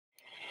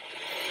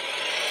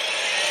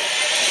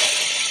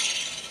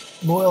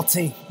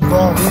loyalty,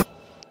 love.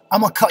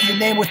 I'm gonna cut your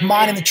name with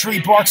mine in the tree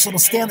bark so it'll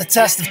stand the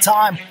test of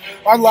time.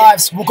 Our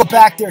lives, we'll go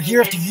back there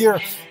year after year.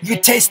 You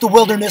can taste the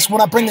wilderness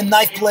when I bring the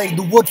knife blade,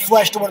 the wood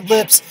flesh to our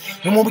lips.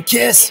 And when we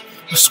kiss,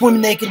 you're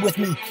swimming naked with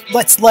me.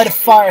 Let's light a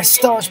fire,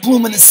 stars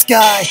bloom in the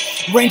sky.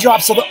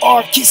 Raindrops of the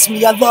art, kiss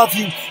me, I love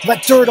you.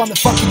 Like dirt on the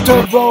fucking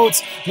dirt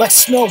roads. Like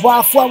snow,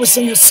 wildflowers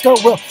in your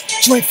skirt will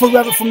drink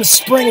forever from the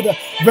spring of the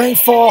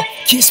rainfall.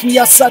 Kiss me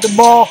outside the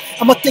mall.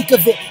 I'ma think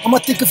of it, I'ma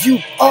think of you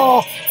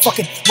all.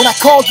 Fucking, when I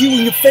call you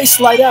and your face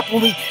light up.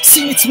 When we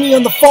sing it to me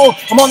on the phone,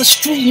 I'm on the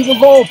street, you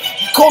alone.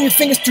 You comb your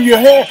fingers through your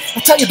hair.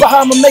 I'll tell you about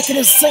how I'ma make it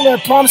as a singer, I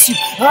promise you.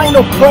 I ain't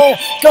no player,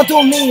 gonna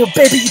do me,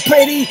 baby, you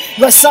pretty.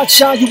 Like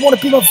sunshine, you wanna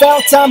be my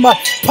valentine, my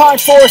pine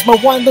forest, my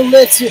wine the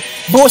lips, your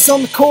voice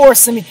on the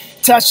chorus, and me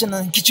touching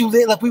and get you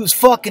lit like we was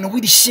fucking and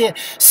we the shit.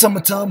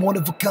 Summertime, one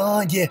of a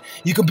kind, yeah.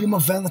 You can be my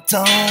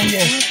valentine,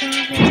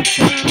 yeah.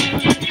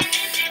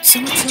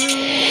 Summertime.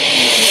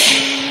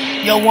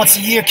 Yo, once a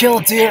year, kill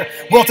a deer,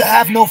 will to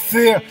have no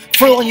fear.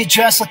 Frill on your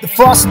dress like the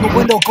frost in the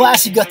window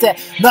glass. You got that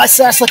nice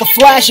ass like a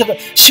flash of a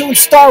shooting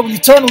star when you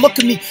turn and look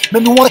at me.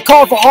 Make me want to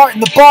carve a heart in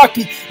the bark.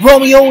 Be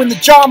Romeo in the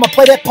drama,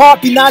 play that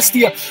part. Be nice to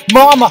your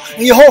mama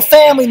and your whole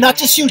family, not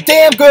just you.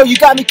 Damn girl, you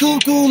got me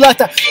goo-goo like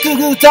the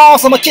goo-goo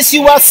dolls. I'ma kiss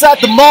you outside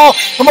the mall.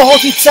 I'ma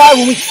hold you tight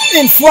when we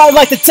in flight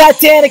like the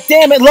Titanic.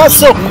 Damn it, love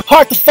so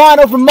hard to find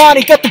over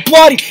money. Got the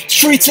bloody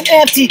streets and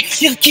empty.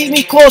 You can keep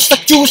me close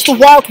like Jewish to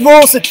wild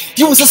rose. And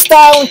you was a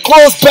style and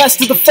clothes,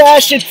 best of the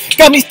fashion.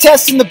 Got me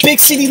testing the big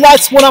city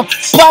lights when I'm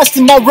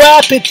blasting my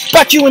rapping.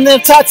 Back you in them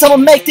tights, I'ma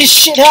make this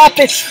shit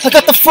happen. I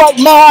got the fright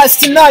in my eyes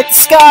tonight. The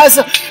skies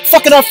are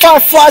fucking our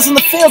fireflies in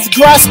the fields of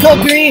grass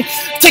cut green.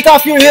 Take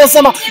off your heels,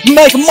 I'ma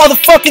make a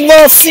motherfucking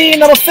love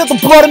scene. I'ma feel the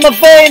blood in my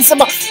veins.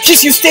 I'ma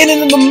kiss you standing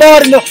in the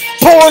mud in the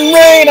pouring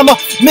rain. I'ma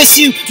miss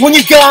you when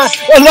you're gone.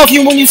 I love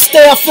you when you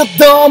stay. I feel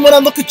dumb when I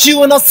look at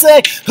you and I say,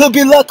 it'll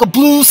be like a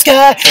blue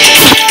sky.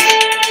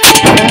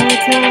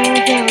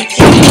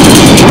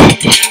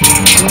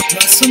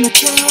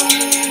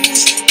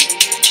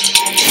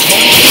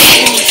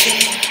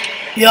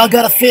 Yeah, I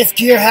got a fifth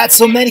gear, had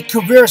so many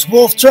careers,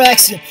 wolf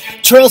tracks and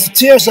trails of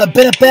tears. I've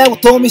been in bed with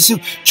homies who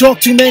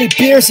drunk too many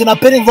beers, and I've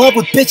been in love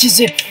with bitches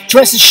in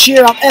dresses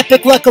sheer. I'm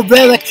epic like a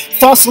relic,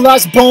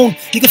 fossilized bone.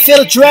 You can feel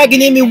the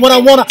dragon in me when I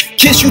wanna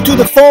kiss you through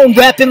the phone,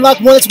 rapping like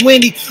when it's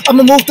windy.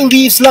 I'ma move the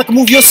leaves like I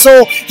move your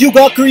soul. You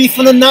got grief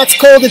when the night's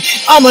cold, and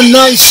I'm a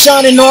knight in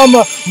shining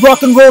armor,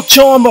 rock and roll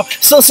charmer.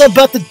 So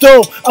about the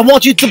dough, I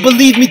want you to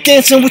believe me,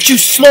 dancing with you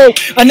slow.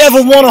 I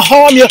never wanna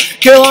harm you,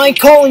 girl, I ain't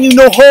calling you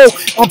no hoe.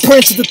 I'm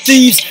Prince of the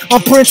Thieves,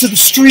 I'm Prince of the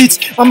Streets.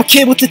 I'm a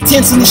kid with the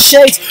tints and the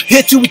shades,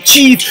 here to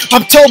achieve.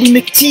 I'm Toby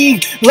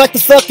McTeague, like the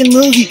fucking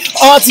movie.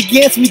 Odds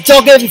against me,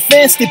 dog every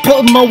fence they put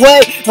in my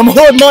way. I'm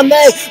hood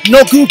Monday,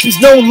 no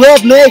groupies, no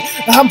love me.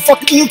 I'm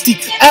fucking empty,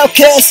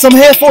 outcast, I'm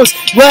here for his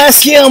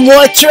last year. I'm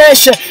white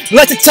trash,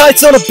 like the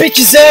tights on a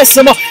bitch's ass.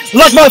 I'm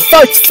like my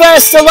fights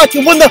fast, I like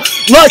it when the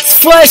lights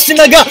flash. And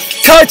I got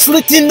tights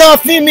lifting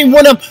off in me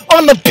when I'm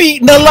on the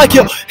beat. And I like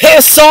your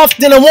hair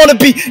soft, and I wanna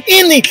be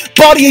in the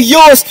body of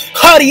yours.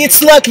 Hottie,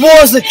 it's like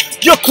wars, and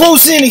your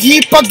clothes in a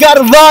heap. I got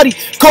a body,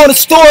 corner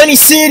store, any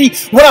city.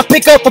 When I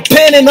pick up a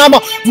pen and I'ma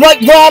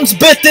write rhymes,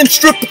 bet them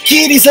stripper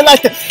kitties. I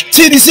like the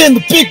titties and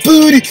the big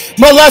booty.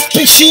 My life's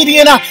big shitty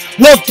and I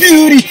love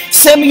beauty.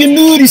 Send me your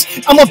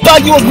nudies, I'ma buy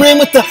you a ring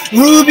with the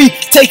ruby.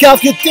 Take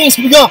off your things,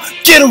 we gon'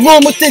 get a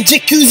room with the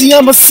jacuzzi.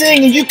 I'ma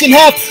sing and you can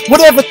have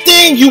whatever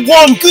thing you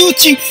want,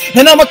 Gucci.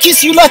 And I'ma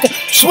kiss you like a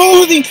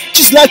smoothie,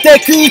 just like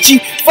that Gucci.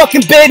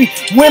 Fucking baby,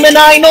 women,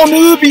 I ain't no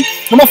newbie.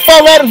 I'ma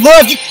fall out of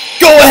love, you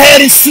go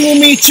ahead and sue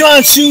me. Try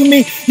and sue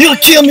me, you'll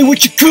kill me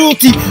with your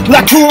cruelty.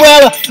 Like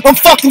Cruella, I'm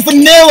fucking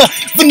vanilla.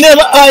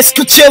 Vanilla ice,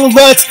 Coachella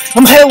lights.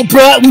 I'm hella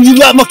bright when you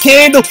light my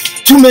candle.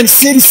 Too many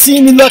cities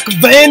see me like a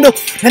vandal.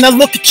 And I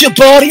look at your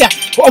body, I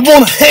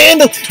wanna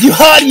handle. You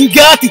hot, you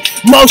got the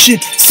motion.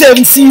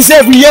 7 seas,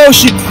 every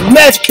ocean.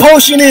 Magic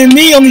potion in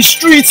me on these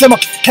streets. I'ma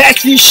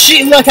hack this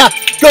shit like I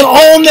gonna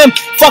own them.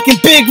 Fucking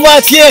big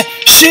lights, yeah,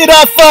 shit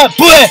I fight.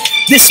 But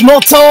this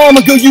small time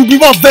ago, you be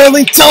my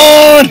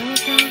valentine.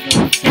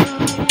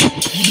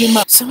 You be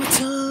my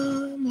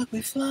summertime, like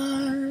we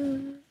fly.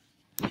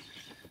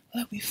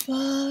 Like we fly.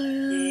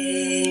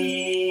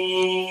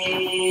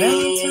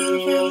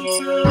 Valentine,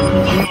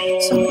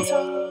 Valentine,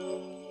 summertime.